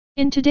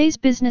In today's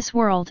business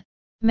world,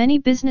 many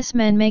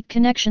businessmen make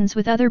connections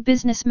with other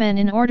businessmen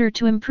in order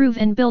to improve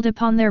and build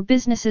upon their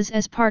businesses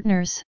as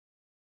partners.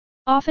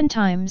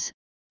 Oftentimes,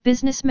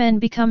 businessmen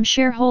become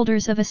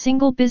shareholders of a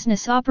single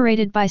business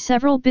operated by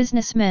several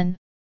businessmen.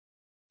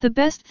 The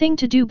best thing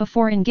to do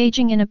before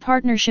engaging in a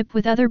partnership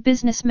with other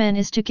businessmen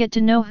is to get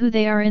to know who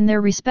they are in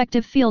their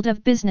respective field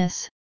of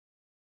business.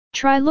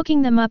 Try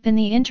looking them up in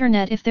the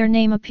internet if their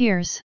name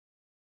appears.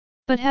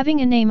 But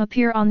having a name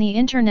appear on the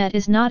internet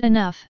is not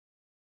enough.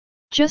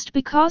 Just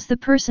because the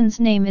person's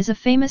name is a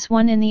famous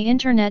one in the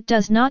internet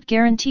does not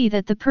guarantee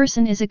that the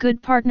person is a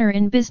good partner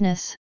in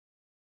business.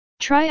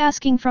 Try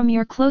asking from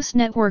your close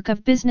network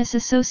of business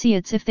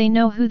associates if they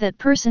know who that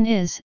person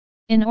is,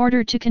 in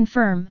order to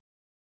confirm.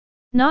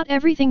 Not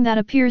everything that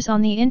appears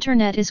on the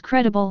internet is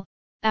credible,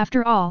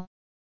 after all.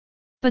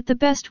 But the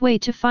best way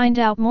to find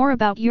out more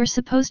about your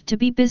supposed to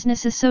be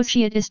business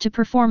associate is to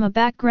perform a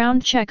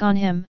background check on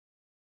him.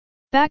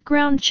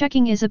 Background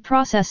checking is a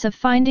process of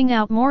finding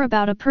out more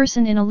about a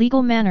person in a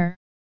legal manner.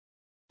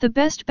 The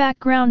best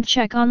background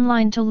check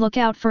online to look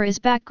out for is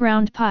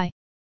Background Pi.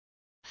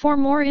 For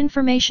more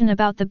information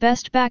about the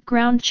best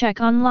background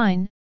check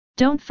online,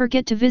 don't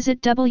forget to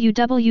visit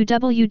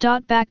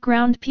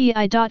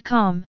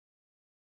www.backgroundpi.com.